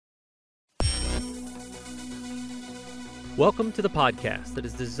Welcome to the podcast that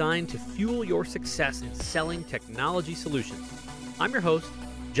is designed to fuel your success in selling technology solutions. I'm your host,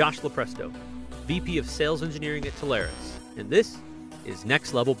 Josh Lepresto, VP of Sales Engineering at Telarus, and this is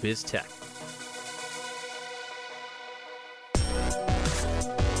Next Level Biz Tech.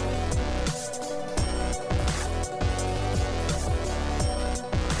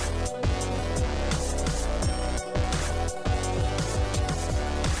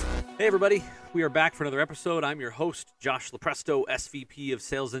 Hey everybody, we are back for another episode. I'm your host, Josh Lepresto, SVP of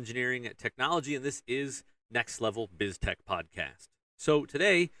Sales Engineering at Technology, and this is Next Level Biz Tech Podcast. So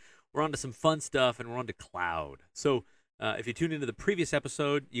today, we're on to some fun stuff, and we're on to cloud. So if you tuned into the previous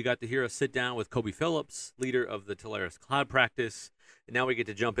episode, you got to hear us sit down with Kobe Phillips, leader of the Telarus Cloud practice, and now we get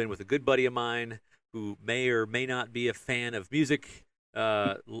to jump in with a good buddy of mine who may or may not be a fan of music,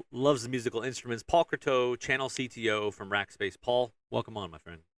 loves the musical instruments, Paul Croteau, Channel CTO from Rackspace. Paul, welcome on, my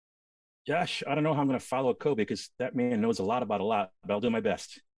friend. Josh, I don't know how I'm going to follow Kobe because that man knows a lot about a lot, but I'll do my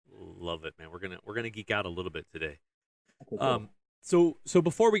best. Love it, man. We're gonna geek out a little bit today. Okay, cool. So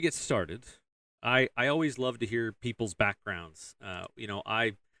before we get started, I always love to hear people's backgrounds.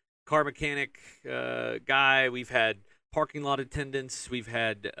 I car mechanic guy. We've had parking lot attendants. We've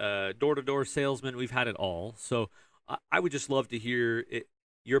had door-to-door salesmen. We've had it all. So I would just love to hear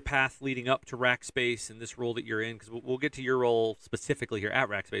your path leading up to Rackspace and this role that you're in, because we'll get to your role specifically here at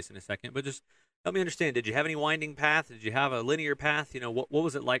Rackspace in a second. But just help me understand, did you have any winding path? Did you have a linear path? What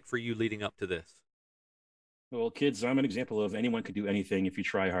was it like for you leading up to this? Well, kids, I'm an example of anyone could do anything if you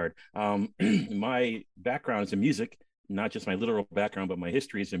try hard. My background is in music, not just my literal background, but my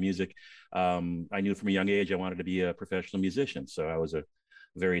history is in music. I knew from a young age I wanted to be a professional musician. So I was a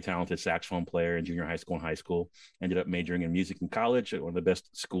very talented saxophone player in junior high school and high school. Ended up majoring in music in college at one of the best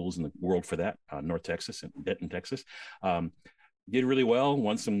schools in the world for that, North Texas, in Denton, Texas. Did really well,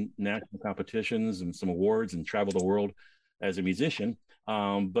 won some national competitions and some awards and traveled the world as a musician.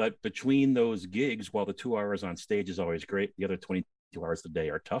 But between those gigs, while the 2 hours on stage is always great, the other 22 hours a day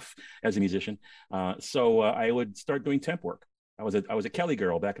are tough as a musician. So I would start doing temp work. I was a Kelly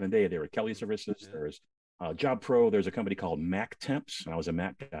girl back in the day. There were Kelly services. Yeah. There was Job Pro. There's a company called Mac Temps, and I was a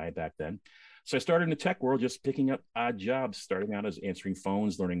Mac guy back then. So I started in the tech world, just picking up odd jobs, starting out as answering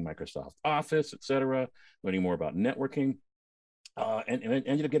phones, learning Microsoft Office, etc., learning more about networking, and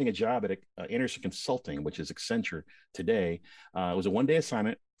ended up getting a job at Anderson Consulting, which is Accenture today. It was a one-day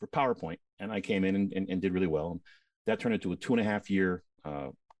assignment for PowerPoint, and I came in and did really well. That turned into a 2.5-year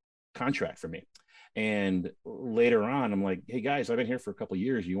contract for me. And later on, I'm like, hey, guys, I've been here for a couple of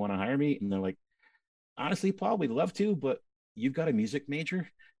years. You want to hire me? And they're like, honestly, Paul, we'd love to, but you've got a music major,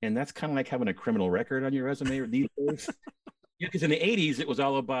 and that's kind of like having a criminal record on your resume these days. Because in the 80s, it was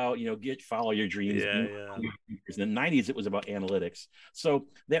all about, follow your dreams. Yeah. In the 90s, it was about analytics. So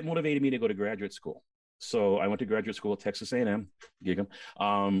that motivated me to go to graduate school. So I went to graduate school at Texas A&M, Gig'em.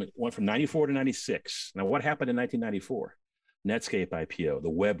 Went from 94 to 96. Now, what happened in 1994? Netscape IPO. The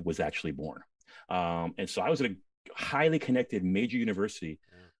web was actually born. And so I was at a highly connected major university,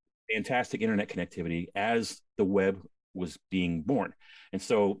 fantastic internet connectivity as the web was being born. And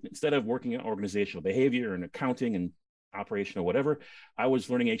so instead of working on organizational behavior and accounting and operational whatever, I was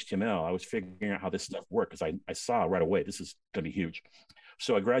learning HTML. I was figuring out how this stuff worked because I saw right away this is going to be huge.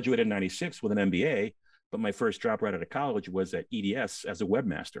 So I graduated in 96 with an MBA, but my first job right out of college was at EDS as a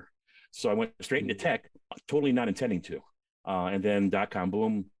webmaster. So I went straight into tech, totally not intending to. And then .com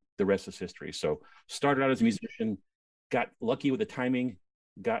boom, the rest is history. So started out as a musician, got lucky with the timing,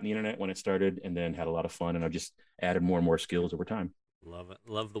 got in the internet when it started, and then had a lot of fun. And I've just added more and more skills over time. Love it.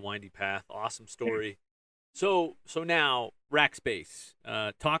 Love the windy path. Awesome story. So now Rackspace.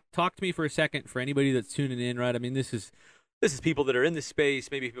 Talk to me for a second for anybody that's tuning in, right? I mean, this is people that are in this space,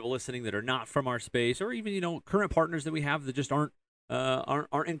 maybe people listening that are not from our space, or even current partners that we have that just aren't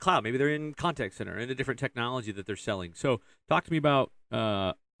in cloud. Maybe they're in contact center, in a different technology that they're selling. So talk to me about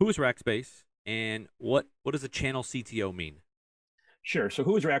who is Rackspace and what does a channel CTO mean? Sure. So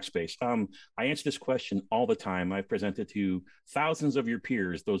who is Rackspace? I answer this question all the time. I've presented to thousands of your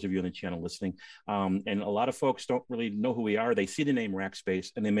peers, those of you on the channel listening. And a lot of folks don't really know who we are. They see the name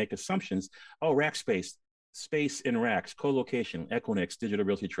Rackspace and they make assumptions. Oh, Rackspace, space in racks, co-location, Equinix, Digital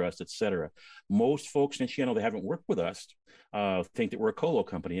Realty Trust, etc. Most folks in the channel that haven't worked with us think that we're a colo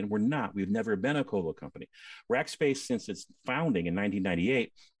company, and we're not. We've never been a colo company. Rackspace, since its founding in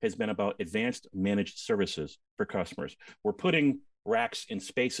 1998, has been about advanced managed services for customers. We're putting racks in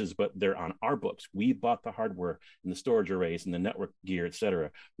spaces, but they're on our books. We bought the hardware and the storage arrays and the network gear, et cetera.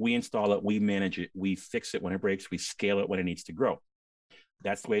 We install it, we manage it, we fix it when it breaks, we scale it when it needs to grow.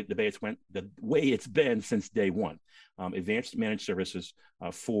 That's the way it's been since day one. Advanced managed services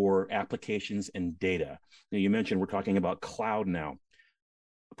for applications and data. Now, you mentioned we're talking about cloud now.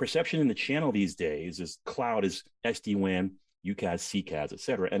 Perception in the channel these days is cloud is SD-WAN, UCaaS, CCaaS, et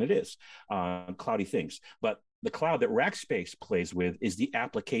cetera, and it is cloudy things. But the cloud that Rackspace plays with is the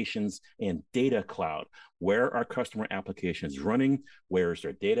applications and data cloud. Where are customer applications running? Where is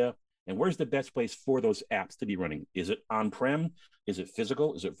their data? And where's the best place for those apps to be running? Is it on-prem? Is it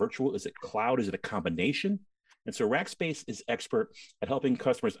physical? Is it virtual? Is it cloud? Is it a combination? And so Rackspace is expert at helping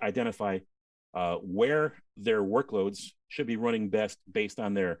customers identify where their workloads should be running best based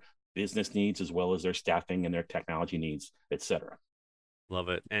on their business needs as well as their staffing and their technology needs, et cetera. Love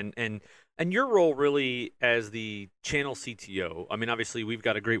it. And your role really as the channel CTO. I mean, obviously we've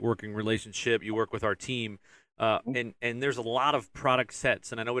got a great working relationship. You work with our team. And there's a lot of product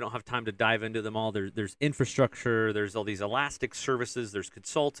sets, and I know we don't have time to dive into them all. There's infrastructure, there's all these elastic services, there's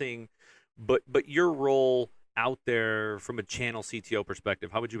consulting, but your role out there from a channel CTO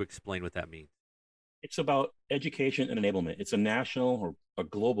perspective, how would you explain what that means? It's about education and enablement. It's a national or a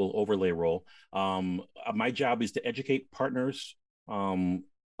global overlay role. My job is to educate partners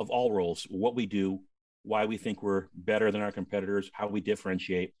of all roles, what we do, why we think we're better than our competitors, how we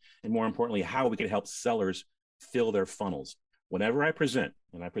differentiate, and more importantly, how we can help sellers fill their funnels. Whenever I present,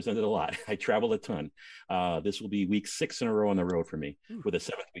 and I presented a lot, I travel a ton. This will be week 6 in a row on the road for me, with a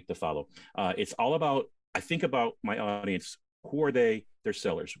 7th week to follow. It's all about, I think about my audience. Who are they? They're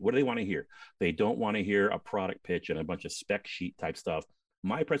sellers. What do they want to hear? They don't want to hear a product pitch and a bunch of spec sheet type stuff.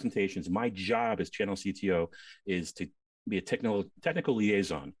 My presentations, my job as channel CTO is to be a technical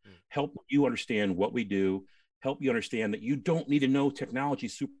liaison, help you understand what we do, help you understand that you don't need to know technology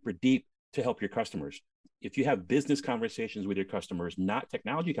super deep to help your customers. If you have business conversations with your customers, not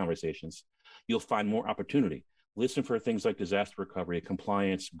technology conversations, you'll find more opportunity. Listen for things like disaster recovery,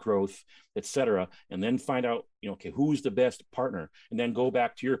 compliance, growth, et cetera, and then find out, okay, who's the best partner? And then go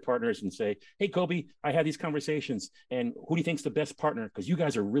back to your partners and say, hey, Kobe, I had these conversations, and who do you think's the best partner? Because you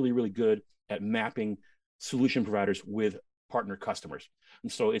guys are really, really good at mapping solution providers with partner customers.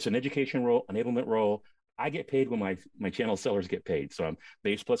 And so it's an education role, enablement role. I get paid when my channel sellers get paid. So I'm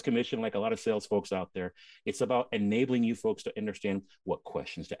base plus commission, like a lot of sales folks out there. It's about enabling you folks to understand what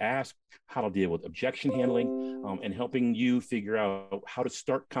questions to ask, how to deal with objection handling, and helping you figure out how to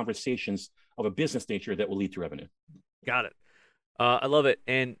start conversations of a business nature that will lead to revenue. Got it. I love it.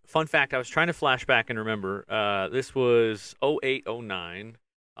 And fun fact, I was trying to flash back and remember, this was 08, 09.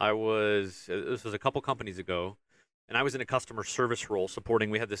 This was a couple companies ago. And I was in a customer service role supporting.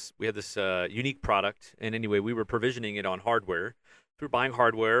 We had this unique product, and anyway, we were provisioning it on hardware. We were buying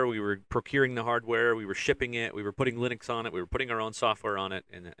hardware, we were procuring the hardware, we were shipping it, we were putting Linux on it, we were putting our own software on it,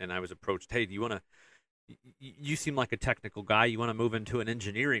 and I was approached. Hey, do you want to? You seem like a technical guy. You want to move into an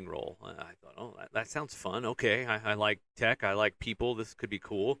engineering role? I thought, oh, that sounds fun. Okay, I like tech. I like people. This could be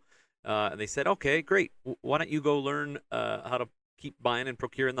cool. And they said, okay, great. Why don't you go learn how to keep buying and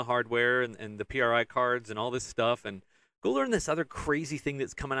procuring the hardware and the PRI cards and all this stuff, and go learn this other crazy thing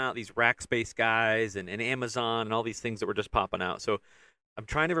that's coming out, these Rackspace guys and Amazon and all these things that were just popping out. So I'm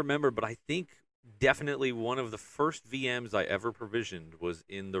trying to remember, but I think definitely one of the first VMs I ever provisioned was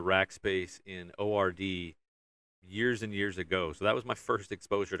in the Rackspace in ORD years and years ago. So that was my first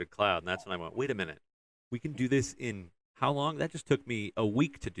exposure to cloud, and that's when I went, wait a minute, we can do this in how long? That just took me a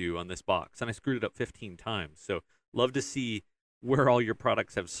week to do on this box, and I screwed it up 15 times. So love to see where all your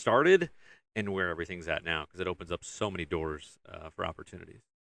products have started and where everything's at now, because it opens up so many doors for opportunities.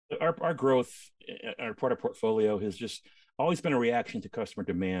 Our growth, our product portfolio has just always been a reaction to customer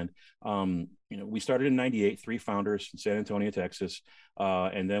demand. We started in '98, 3 founders in San Antonio, Texas,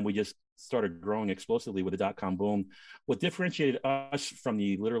 and then we just started growing explosively with the dot-com boom. What differentiated us from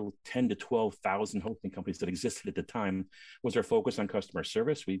the literal 10 to 12,000 hosting companies that existed at the time was our focus on customer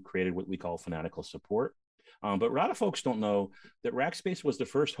service. We created what we call fanatical support. But a lot of folks don't know that Rackspace was the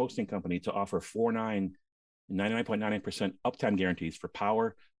first hosting company to offer 99.99% uptime guarantees for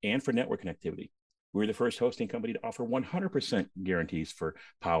power and for network connectivity. We were the first hosting company to offer 100% guarantees for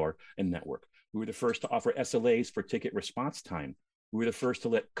power and network. We were the first to offer SLAs for ticket response time. We were the first to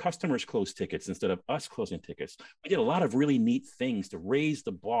let customers close tickets instead of us closing tickets. We did a lot of really neat things to raise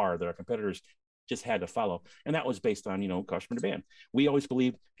the bar that our competitors just had to follow. And that was based on, customer demand. We always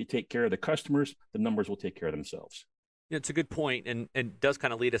believe if you take care of the customers, the numbers will take care of themselves. Yeah, it's a good point, and does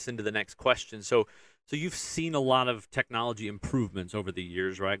kind of lead us into the next question. So you've seen a lot of technology improvements over the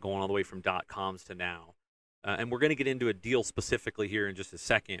years, right? Going all the way from .coms to now. And we're going to get into a deal specifically here in just a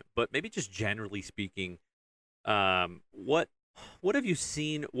second, but maybe just generally speaking, what have you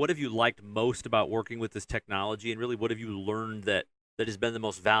seen? What have you liked most about working with this technology, and really what have you learned that that has been the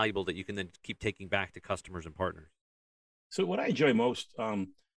most valuable that you can then keep taking back to customers and partners? So what I enjoy most, a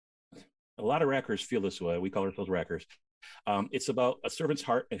lot of rackers feel this way. We call ourselves rackers. It's about a servant's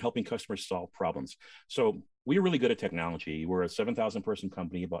heart and helping customers solve problems. So we're really good at technology. We're a 7,000 person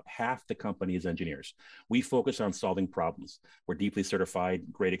company. About half the company is engineers. We focus on solving problems. We're deeply certified,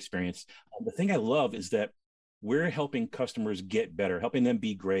 great experience. The thing I love is that we're helping customers get better, helping them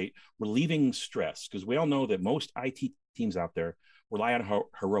be great, relieving stress, because we all know that most IT teams out there rely on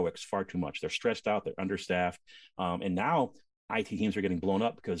heroics far too much. They're stressed out, they're understaffed. And now IT teams are getting blown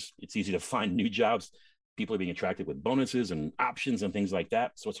up because it's easy to find new jobs. People are being attracted with bonuses and options and things like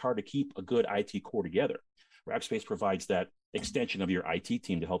that. So it's hard to keep a good IT core together. Rackspace provides that extension of your IT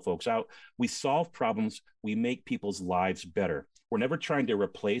team to help folks out. We solve problems, we make people's lives better. We're never trying to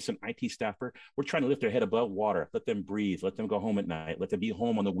replace an IT staffer. We're trying to lift their head above water, let them breathe, let them go home at night, let them be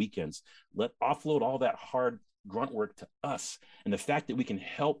home on the weekends, let offload all that hard grunt work to us. And the fact that we can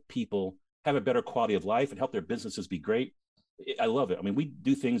help people have a better quality of life and help their businesses be great, I love it. I mean, we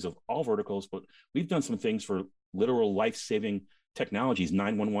do things of all verticals, but we've done some things for literal life-saving technologies,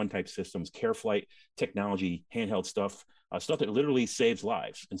 911 type systems, care flight technology, handheld stuff, stuff that literally saves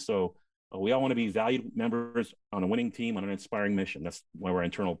lives. And so we all want to be valued members on a winning team on an inspiring mission. That's one of our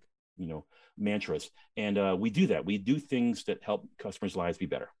internal, mantras. And we do that. We do things that help customers' lives be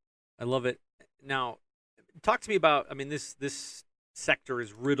better. I love it. Now, talk to me about, I mean, this sector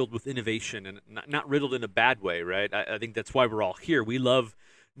is riddled with innovation, and not riddled in a bad way, right? I think that's why we're all here. We love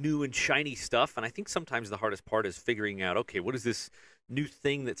new and shiny stuff, and I think sometimes the hardest part is figuring out, okay, what is this new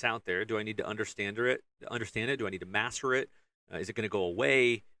thing that's out there? Do I need to understand it? Do I need to master it? Is it going to go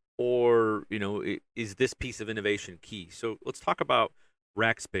away? Or, is this piece of innovation key? So let's talk about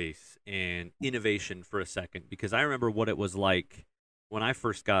Rackspace and innovation for a second, because I remember what it was like when I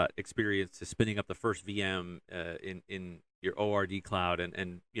first got experience to spinning up the first VM in your ORD cloud,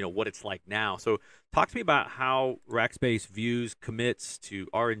 and what it's like now. So talk to me about how Rackspace views, commits to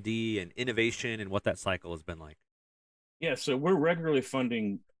R&D and innovation, and what that cycle has been like. Yeah, so we're regularly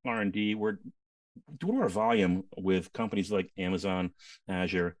funding R&D. We're doing our volume with companies like Amazon,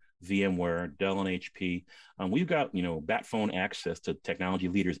 Azure, VMware, Dell, and HP. We've got bat phone access to technology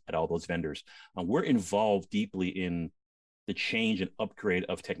leaders at all those vendors. We're involved deeply in the change and upgrade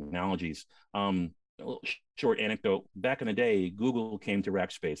of technologies. A little short anecdote. Back in the day, Google came to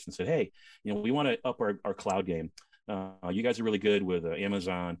Rackspace and said, "Hey, we want to up our cloud game. You guys are really good with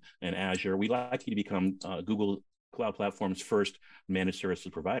Amazon and Azure. We'd like you to become Google Cloud Platform's first managed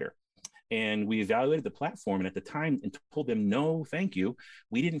services provider." And we evaluated the platform, and at the time, and told them, "No, thank you.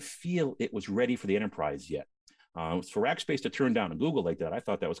 We didn't feel it was ready for the enterprise yet." For Rackspace to turn down a Google like that, I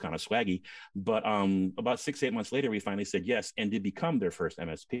thought that was kind of swaggy. But about 6-8 months later, we finally said yes and did become their first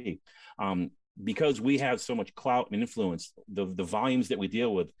MSP. Because we have so much clout and influence, the volumes that we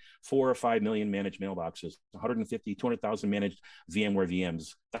deal with, 4 or 5 million managed mailboxes, 150, 200,000 managed VMware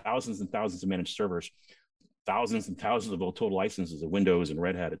VMs, thousands and thousands of managed servers, thousands and thousands of total licenses of Windows and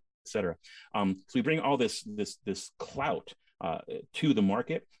Red Hat, et cetera. So we bring all this clout to the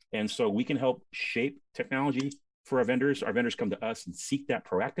market. And so we can help shape technology for our vendors. Our vendors come to us and seek that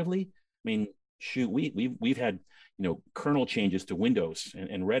proactively. I mean, shoot, we've had kernel changes to Windows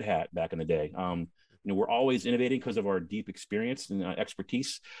and Red Hat back in the day. We're always innovating because of our deep experience and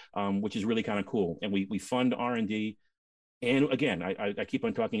expertise, which is really kind of cool. And we fund R&D. And again, I keep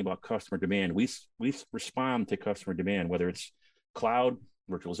on talking about customer demand. We respond to customer demand, whether it's cloud,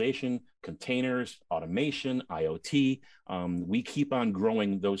 virtualization, containers, automation, IoT. We keep on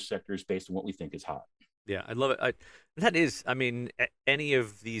growing those sectors based on what we think is hot. Yeah, I love it. That is, I mean, any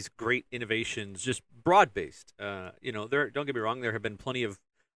of these great innovations, just broad-based. Don't get me wrong, there have been plenty of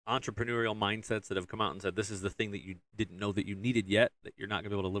entrepreneurial mindsets that have come out and said, this is the thing that you didn't know that you needed yet, that you're not going to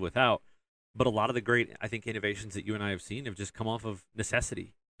be able to live without. But a lot of the great, I think, innovations that you and I have seen have just come off of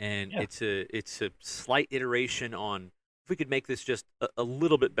necessity. And yeah, it's a slight iteration on, if we could make this just a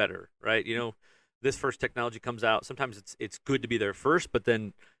little bit better, right? This first technology comes out. Sometimes it's good to be there first, but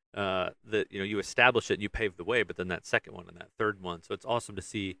then you establish it and you pave the way, but then that second one and that third one. So it's awesome to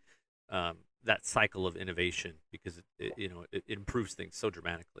see that cycle of innovation, because it improves things so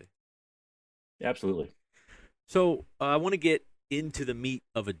dramatically. Absolutely. So I want to get into the meat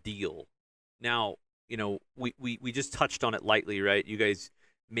of a deal. Now, we just touched on it lightly, right? You guys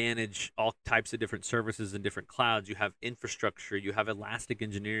manage all types of different services and different clouds. You have infrastructure, you have elastic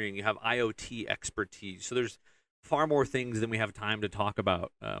engineering, you have IoT expertise. So there's far more things than we have time to talk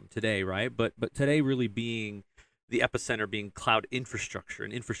about today, right? But today really being the epicenter, being cloud infrastructure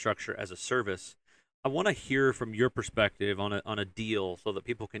and infrastructure as a service. I want to hear from your perspective on a deal, so that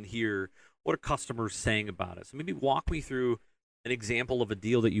people can hear what are customers saying about it. So maybe walk me through an example of a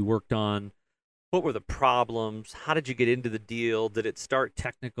deal that you worked on. What were the problems? How did you get into the deal? Did it start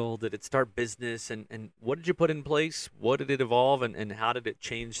technical? Did it start business? And what did you put in place? What did it evolve? And how did it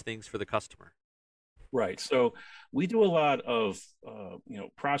change things for the customer? Right. So we do a lot of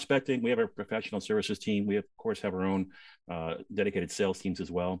prospecting. We have a professional services team. We of course have our own dedicated sales teams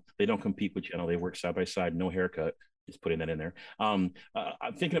as well. They don't compete with They work side by side. No haircut. Just putting that in there. I'm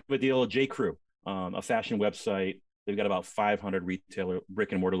thinking of a deal. J. Crew, a fashion website. They've got about 500 retailer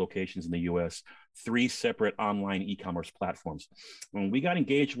brick and mortar locations in the U.S. 3 separate online e-commerce platforms. When we got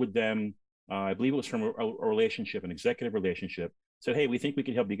engaged with them, I believe it was from a relationship, an executive relationship. Said, hey, we think we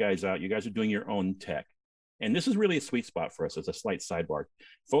can help you guys out. You guys are doing your own tech. And this is really a sweet spot for us as a slight sidebar.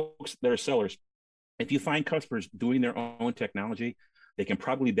 Folks that are sellers, if you find customers doing their own technology, they can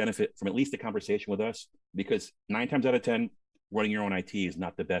probably benefit from at least a conversation with us, because 9 times out of 10, running your own IT is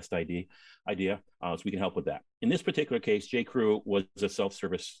not the best idea. So we can help with that. In this particular case, J. Crew was a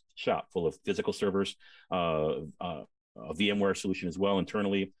self-service shop full of physical servers, a VMware solution as well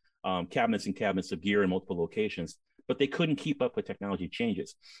internally, cabinets and cabinets of gear in multiple locations. But they couldn't keep up with technology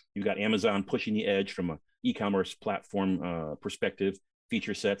changes. You've got Amazon pushing the edge from an e-commerce platform perspective,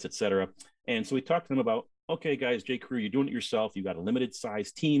 feature sets, et cetera. And so we talked to them about, okay, guys, J. Crew, you're doing it yourself. You've got a limited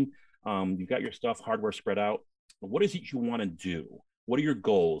size team. You've got your stuff, hardware spread out. What is it you want to do? What are your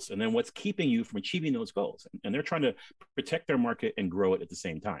goals? And then what's keeping you from achieving those goals? And they're trying to protect their market and grow it at the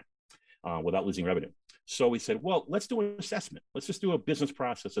same time without losing revenue. So we said, well, let's do an assessment. Let's just do a business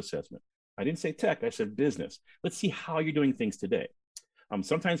process assessment. I didn't say tech, I said business. Let's see how you're doing things today.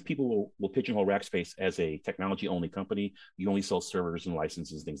 Sometimes people will pigeonhole Rackspace as a technology-only company. You only sell servers and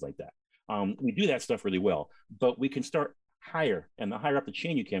licenses, things like that. We do that stuff really well, but we can start higher, and the higher up the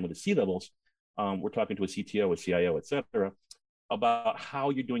chain you can with the C-levels. We're talking to a CTO, a CIO, et cetera, about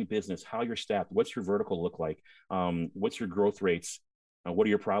how you're doing business, how you're staffed, what's your vertical look like, what's your growth rates, what are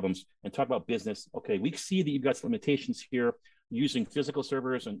your problems, and talk about business. Okay, we see that you've got some limitations here using physical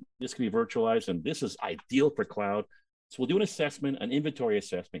servers, and this can be virtualized, and this is ideal for cloud. So we'll do an assessment, an inventory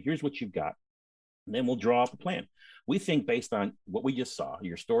assessment. Here's what you've got. And then we'll draw up a plan. We think based on what we just saw,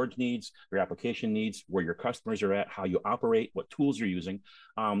 your storage needs, your application needs, where your customers are at, how you operate, what tools you're using,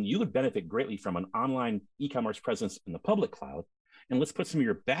 you would benefit greatly from an online e-commerce presence in the public cloud. And let's put some of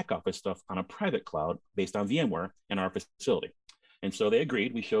your back office stuff on a private cloud based on VMware in our facility. And so they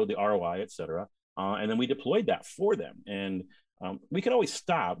agreed. We showed the ROI, et cetera. And then we deployed that for them. And we could always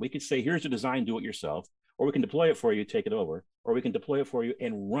stop. We could say, here's the design, do it yourself. Or we can deploy it for you, take it over. Or we can deploy it for you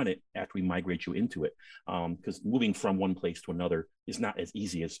and run it after we migrate you into it. Because moving from one place to another is not as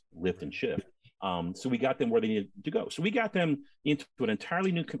easy as lift and shift. So we got them where they needed to go. So we got them into an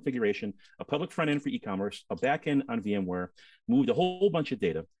entirely new configuration, a public front end for e-commerce, a back end on VMware, moved a whole bunch of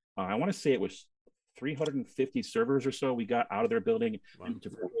data. I want to say it was 350 servers or so we got out of their building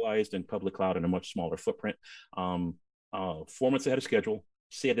into virtualized and public cloud in a much smaller footprint. 4 months ahead of schedule,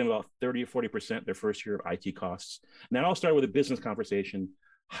 saved them about 30 or 40% their first year of IT costs. And that all started with a business conversation.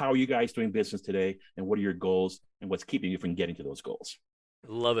 How are you guys doing business today? And what are your goals? And what's keeping you from getting to those goals?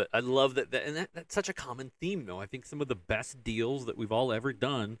 I love it. I love that. And that's such a common theme, though. I think some of the best deals that we've all ever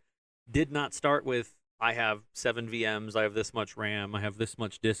done did not start with, I have 7 VMs, I have this much RAM, I have this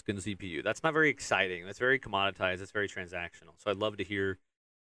much disk and CPU. That's not very exciting. That's very commoditized. That's very transactional. So I'd love to hear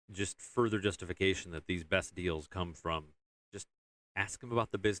just further justification that these best deals come from just ask them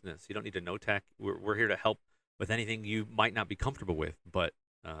about the business. You don't need to know tech. We're here to help with anything you might not be comfortable with, but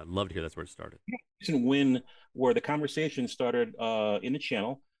I'd love to hear that's where it started. When where the conversation started in the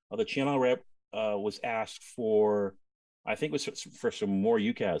channel rep was asked for, I think it was for some more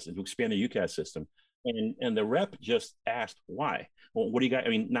UCaaS, to expand the UCaaS system. And the rep just asked why. Well, what do you guys, I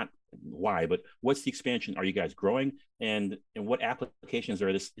mean, not why, but what's the expansion? Are you guys growing? And what applications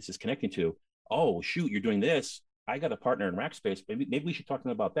is this connecting to? Oh, shoot, you're doing this. I got a partner in Rackspace. Maybe we should talk to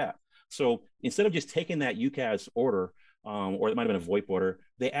them about that. So instead of just taking that UCaaS order, or it might have been a VoIP order,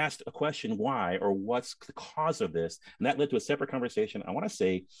 they asked a question, why, or what's the cause of this? And that led to a separate conversation. I want to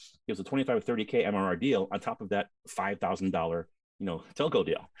say it was a 25 or 30K MRR deal on top of that $5,000 telco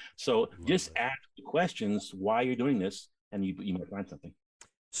deal. So just ask the questions why you're doing this, and you might find something.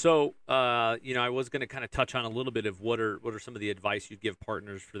 So, I was going to kind of touch on a little bit of what are some of the advice you'd give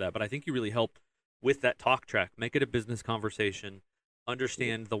partners for that, but I think you really help with that talk track. Make it a business conversation,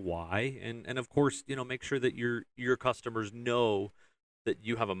 understand the why, and of course, make sure that your customers know that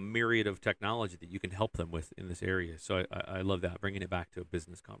you have a myriad of technology that you can help them with in this area. So I love that, bringing it back to a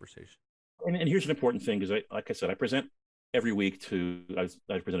business conversation. And here's an important thing, because like I said, I present every week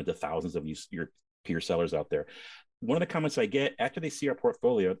I've presented to thousands of your peer sellers out there. One of the comments I get after they see our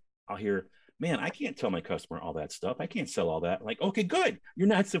portfolio, I'll hear, man, I can't tell my customer all that stuff. I can't sell all that. I'm like, okay, good. You're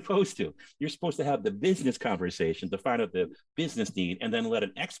not supposed to. You're supposed to have the business conversation to find out the business need and then let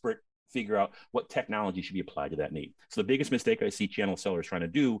an expert figure out what technology should be applied to that need. So the biggest mistake I see channel sellers trying to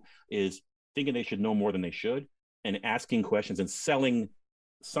do is thinking they should know more than they should and asking questions and selling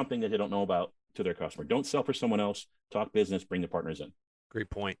something that they don't know about to their customer. Don't sell for someone else. Talk business, bring the partners in. Great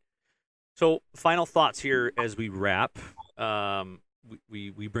point. So final thoughts here as we wrap.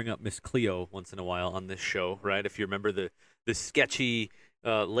 We bring up Miss Cleo once in a while on this show, right? If you remember the sketchy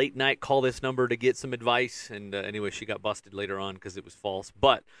late night call this number to get some advice, and anyway, she got busted later on because it was false.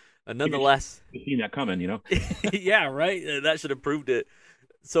 But nonetheless, you've seen that coming, yeah, right. That should have proved it.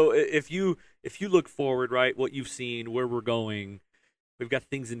 So if you look forward, right, what you've seen, where we're going, we've got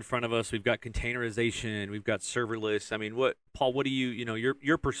things in front of us. We've got containerization. We've got serverless. I mean, Paul? What do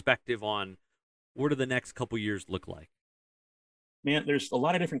your perspective on what do the next couple years look like? Man, there's a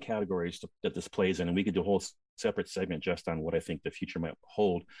lot of different categories that this plays in, and we could do a whole separate segment just on what I think the future might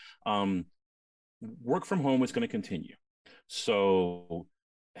hold. Work from home is going to continue. So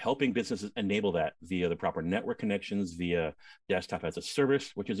helping businesses enable that via the proper network connections, via desktop as a service,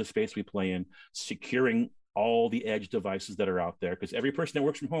 which is a space we play in, securing all the edge devices that are out there, because every person that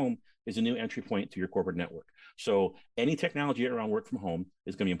works from home is a new entry point to your corporate network. So any technology around work from home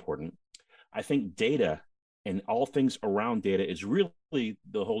is going to be important. I think data and all things around data is really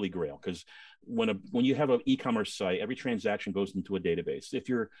the holy grail, because when you have an e-commerce site, every transaction goes into a database. If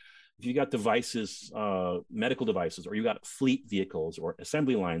you got devices, medical devices, or you got fleet vehicles or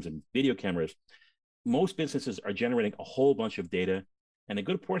assembly lines and video cameras, most businesses are generating a whole bunch of data, and a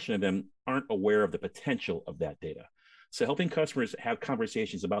good portion of them aren't aware of the potential of that data. So helping customers have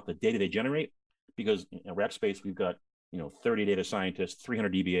conversations about the data they generate, because at Rackspace, we've got 30 data scientists,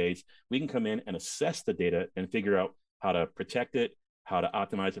 300 DBAs. We can come in and assess the data and figure out how to protect it, how to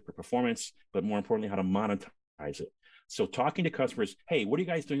optimize it for performance, but more importantly, how to monetize it. So talking to customers, hey, what are you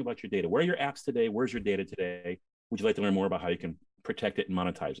guys doing about your data? Where are your apps today? Where's your data today? Would you like to learn more about how you can protect it and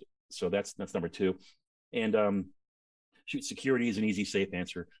monetize it? So that's number two. And security is an easy, safe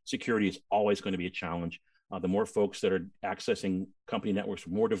answer. Security is always going to be a challenge. The more folks that are accessing company networks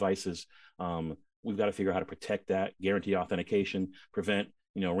with more devices, we've got to figure out how to protect that, guarantee authentication, prevent,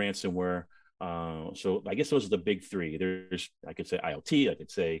 ransomware. So I guess those are the big three. I could say IoT, I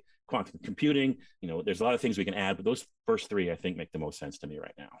could say quantum computing. There's a lot of things we can add, but those first three, I think, make the most sense to me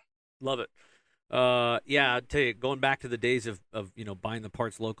right now. Love it. Yeah, I'll tell you, going back to the days of buying the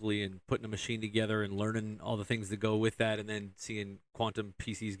parts locally and putting a machine together and learning all the things that go with that, and then seeing quantum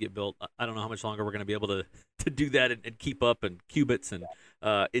PCs get built, I don't know how much longer we're going to be able to do that and keep up, and qubits, and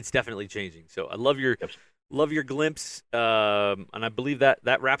it's definitely changing. So I love your glimpse, and I believe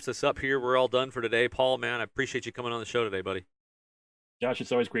that wraps us up here. We're all done for today. Paul, man, I appreciate you coming on the show today, buddy. Josh,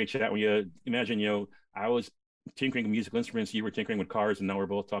 it's always great chat. When you imagine, I was tinkering with musical instruments, you were tinkering with cars, and now we're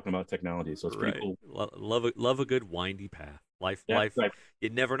both talking about technology. So it's pretty cool. Love a good windy path. Life. Right.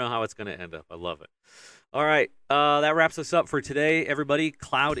 You never know how it's going to end up. I love it. All right, that wraps us up for today, everybody.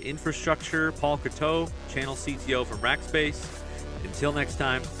 Cloud infrastructure, Paul Croteau, channel CTO from Rackspace. Until next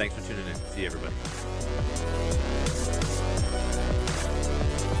time, thanks for tuning in. See you, everybody.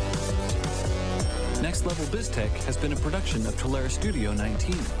 Next Level BizTech has been a production of Telarus Studio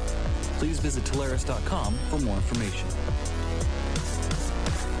 19. Please visit Telarus.com for more information.